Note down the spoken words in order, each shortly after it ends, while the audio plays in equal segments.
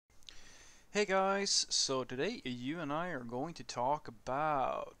Hey guys, so today you and I are going to talk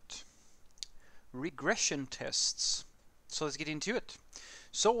about regression tests. So let's get into it.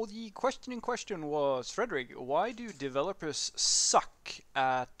 So the question in question was, Frederick, why do developers suck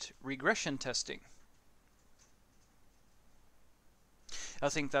at regression testing? I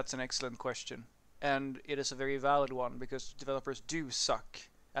think that's an excellent question. And it is a very valid one because developers do suck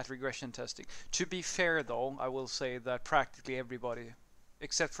at regression testing. To be fair though, I will say that practically everybody,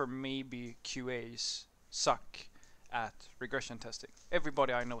 except for maybe QAs, suck at regression testing.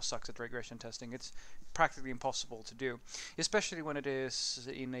 Everybody I know sucks at regression testing. It's practically impossible to do, especially when it is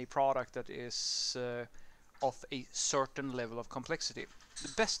in a product that is of a certain level of complexity.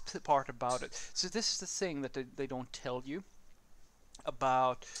 The best part about it, so this is the thing that they don't tell you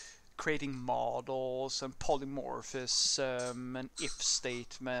about creating models and polymorphism and if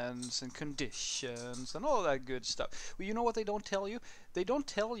statements and conditions and all that good stuff. Well, you know what they don't tell you? They don't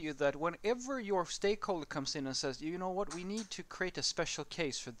tell you that whenever your stakeholder comes in and says, you know what, we need to create a special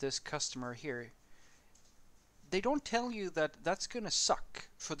case for this customer here, they don't tell you that that's going to suck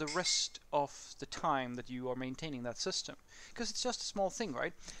for the rest of the time that you are maintaining that system. Because it's just a small thing,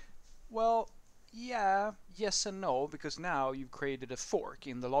 right? Well, yeah, yes and no, because now you've created a fork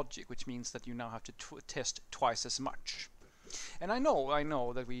in the logic, which means that you now have to test twice as much. And I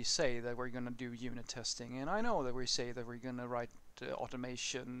know that we say that we're going to do unit testing, and I know that we say that we're going to write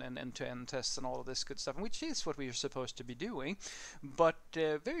automation and end-to-end tests and all of this good stuff, which is what we are supposed to be doing. But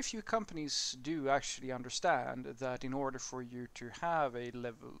very few companies do actually understand that in order for you to have a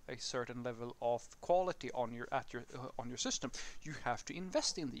certain level of quality on your system, you have to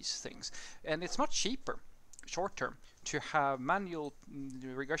invest in these things, and it's much cheaper short term to have manual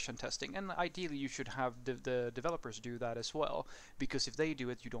regression testing, and ideally you should have the developers do that as well, because if they do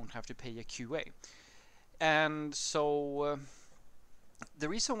it you don't have to pay a QA. And so the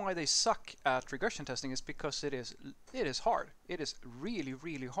reason why they suck at regression testing is because it is hard. It is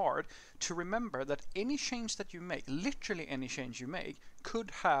really hard to remember that any change that you make, literally any change you make, could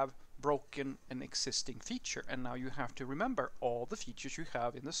have broken an existing feature, and now you have to remember all the features you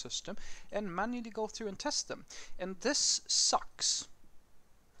have in the system and manually go through and test them. And this sucks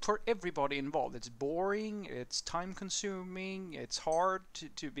for everybody involved. It's boring, it's time consuming, it's hard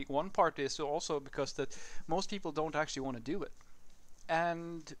to be. One part is also because that most people don't actually want to do it.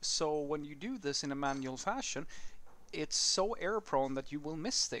 And so when you do this in a manual fashion, it's so error prone that you will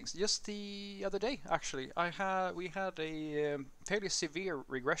miss things. Just the other day, actually, we had a fairly severe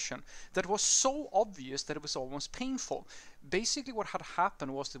regression that was so obvious that it was almost painful. Basically, what had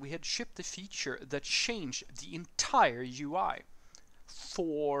happened was that we had shipped a feature that changed the entire UI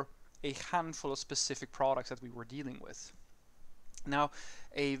for a handful of specific products that we were dealing with. Now,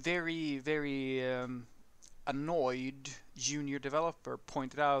 a very annoyed junior developer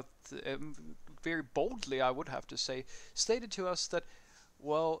pointed out, very boldly, I would have to say, stated to us that,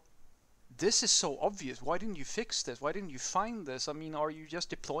 well, this is so obvious. Why didn't you fix this? Why didn't you find this? I mean, are you just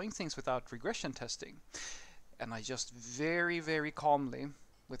deploying things without regression testing? And I just very calmly,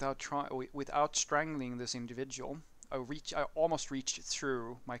 without strangling this individual, I almost reached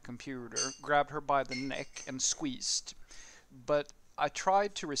through my computer, grabbed her by the neck, and squeezed. But I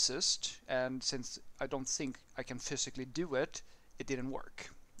tried to resist, and since I don't think I can physically do it, it didn't work.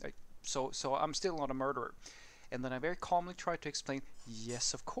 So I'm still not a murderer. And then I very calmly tried to explain,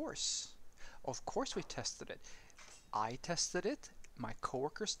 yes, of course. Of course we tested it. I tested it. My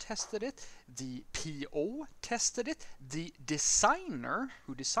coworkers tested it. The PO tested it. The designer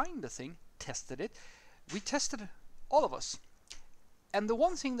who designed the thing tested it. We tested it, all of us. And the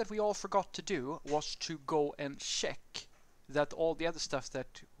one thing that we all forgot to do was to go and check that all the other stuff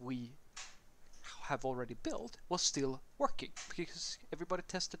that we have already built was still working, because everybody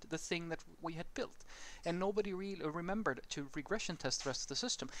tested the thing that we had built, and nobody really remembered to regression test the rest of the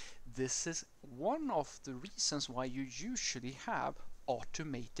system. This is one of the reasons why you usually have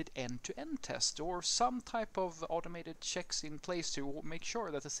automated end-to-end tests or some type of automated checks in place to make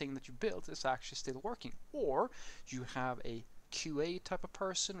sure that the thing that you built is actually still working. Or you have a QA type of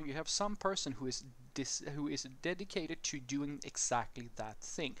person, or you have some person who is dedicated to doing exactly that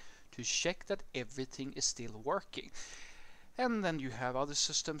thing, to check that everything is still working. And then you have other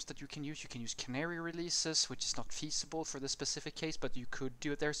systems that you can use. You can use canary releases, which is not feasible for this specific case, but you could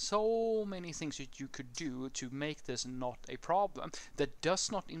do it. There's so many things that you could do to make this not a problem that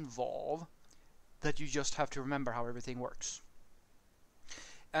does not involve that you just have to remember how everything works.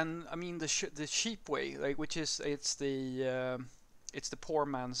 And I mean the cheap way, like, which is it's the poor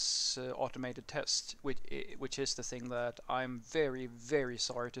man's automated test, which is the thing that I'm very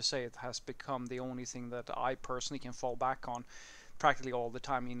sorry to say it has become the only thing that I personally can fall back on, practically all the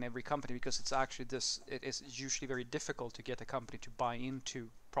time in every company, because it's actually it is usually very difficult to get a company to buy into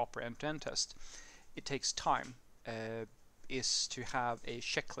proper end-to-end test. It takes time, is to have a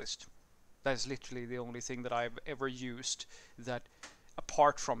checklist. That is literally the only thing that I've ever used that,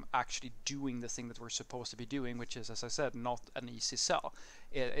 apart from actually doing the thing that we're supposed to be doing, which is, as I said, not an easy sell.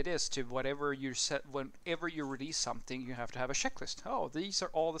 It is to whatever you set, whenever you release something, you have to have a checklist. Oh, these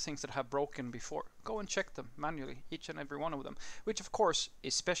are all the things that have broken before. Go and check them manually, each and every one of them. Which, of course,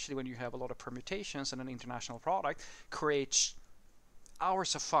 especially when you have a lot of permutations and an international product, creates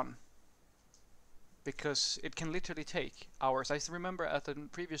hours of fun. Because it can literally take hours. I remember at a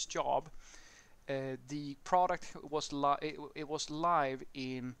previous job, the product was it was live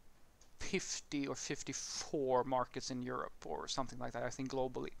in 50 or 54 markets in Europe or something like that, I think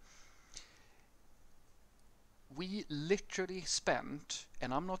globally. We literally spent,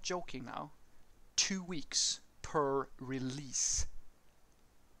 and I'm not joking now, 2 weeks per release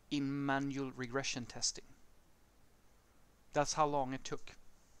in manual regression testing. That's how long it took.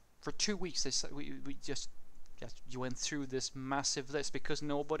 For 2 weeks, we just you went through this massive list because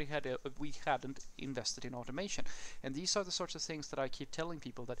we hadn't invested in automation. And these are the sorts of things that I keep telling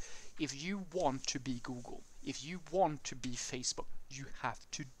people, that if you want to be Google, if you want to be Facebook, you have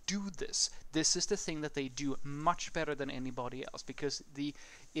to do this. This is the thing that they do much better than anybody else, because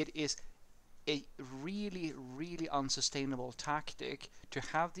it is a really, really unsustainable tactic to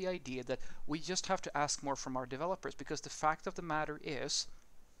have the idea that we just have to ask more from our developers, because the fact of the matter is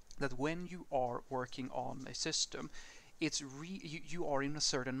that when you are working on a system, it's you are in a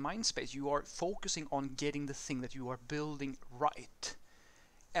certain mind space. You are focusing on getting the thing that you are building right.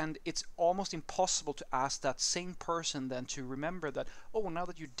 And it's almost impossible to ask that same person then to remember that, oh, now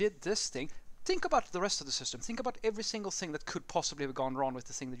that you did this thing, think about the rest of the system. Think about every single thing that could possibly have gone wrong with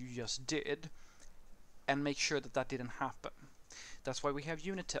the thing that you just did, and make sure that that didn't happen. That's why we have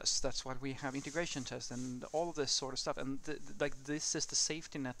unit tests. That's why we have integration tests and all of this sort of stuff. And like, this is the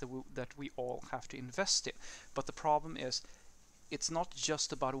safety net that we all have to invest in. But the problem is, it's not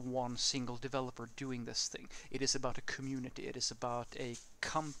just about one single developer doing this thing. It is about a community. It is about a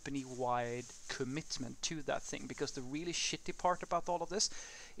company-wide commitment to that thing. Because the really shitty part about all of this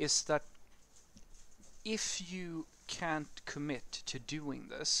is that if you can't commit to doing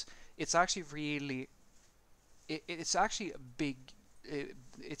this, it's actually really it's actually a big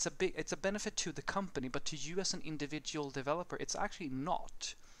it's a benefit to the company, but to you as an individual developer, it's actually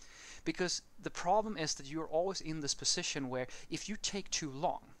not. Because the problem is that you're always in this position where if you take too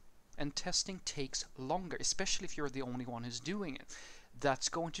long, and testing takes longer, especially if you're the only one who's doing it, that's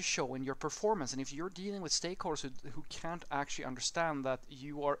going to show in your performance. And if you're dealing with stakeholders who can't actually understand that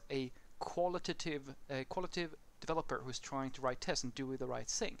you are a qualitative developer who's trying to write tests and do the right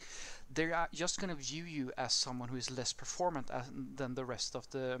thing, they're just going to view you as someone who is less performant than the rest of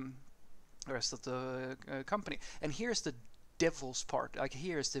the company. And here's the devil's part. Like,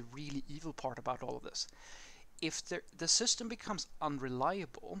 here's the really evil part about all of this. If the system becomes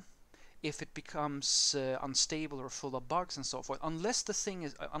unreliable, if it becomes unstable or full of bugs and so forth, unless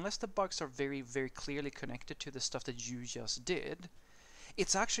the bugs are very, very clearly connected to the stuff that you just did,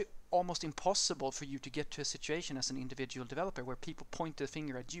 it's actually almost impossible for you to get to a situation as an individual developer where people point the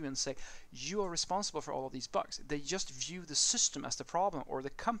finger at you and say, you are responsible for all of these bugs. They just view the system as the problem, or the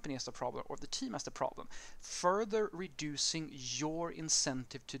company as the problem, or the team as the problem, further reducing your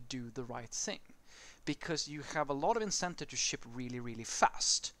incentive to do the right thing. Because you have a lot of incentive to ship really, really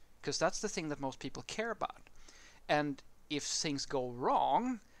fast, because that's the thing that most people care about. And if things go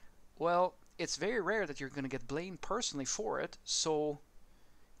wrong, well, it's very rare that you're going to get blamed personally for it. So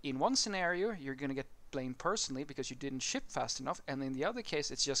in one scenario, you're going to get blamed personally because you didn't ship fast enough, and in the other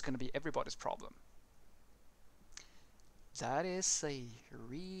case, it's just going to be everybody's problem. That is a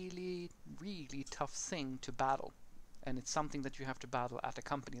really, really tough thing to battle, and it's something that you have to battle at a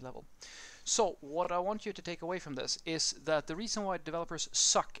company level. So what I want you to take away from this is that the reason why developers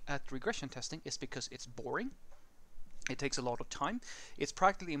suck at regression testing is because it's boring. It takes a lot of time. It's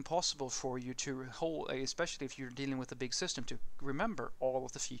practically impossible for you to hold, especially if you're dealing with a big system, to remember all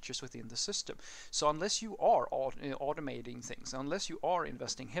of the features within the system. So unless you are automating things, unless you are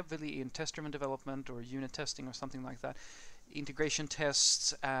investing heavily in test-driven development or unit testing or something like that, integration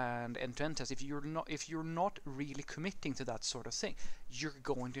tests and end-to-end tests, if you're not really committing to that sort of thing, you're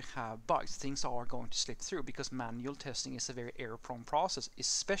going to have bugs. Things are going to slip through, because manual testing is a very error-prone process,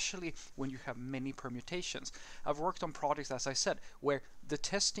 especially when you have many permutations. I've worked on projects, as I said, where the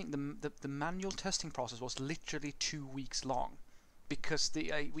manual testing process was literally 2 weeks long, because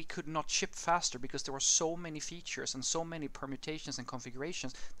we could not ship faster because there were so many features and so many permutations and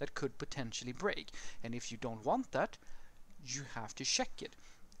configurations that could potentially break. And if you don't want that, you have to check it.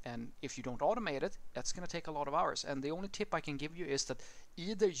 And if you don't automate it, that's going to take a lot of hours. And the only tip I can give you is that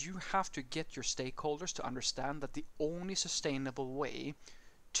either you have to get your stakeholders to understand that the only sustainable way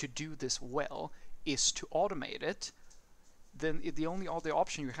to do this well is to automate it. Then the only other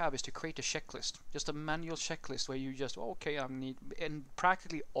option you have is to create a checklist, just a manual checklist where you just, okay, I need, and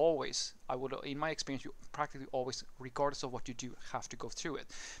practically always, in my experience, you practically always, regardless of what you do, have to go through it.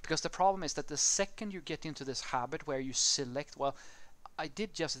 Because the problem is that the second you get into this habit where you select, well, I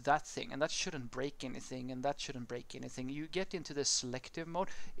did just that thing, and that shouldn't break anything, and that shouldn't break anything. You get into this selective mode,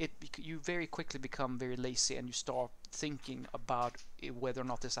 you very quickly become very lazy, and you start thinking about whether or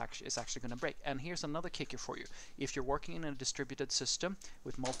not this is actually going to break. And here's another kicker for you. If you're working in a distributed system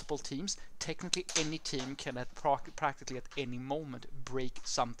with multiple teams, technically any team can practically at any moment break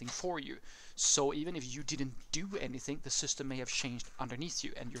something for you. So even if you didn't do anything, the system may have changed underneath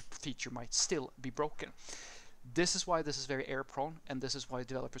you, and your feature might still be broken. This is why this is very error prone, and this is why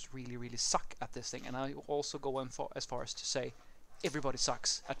developers really, really suck at this thing. And I also go as far as to say everybody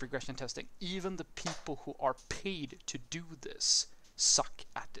sucks at regression testing. Even the people who are paid to do this suck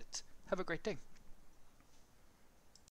at it. Have a great day.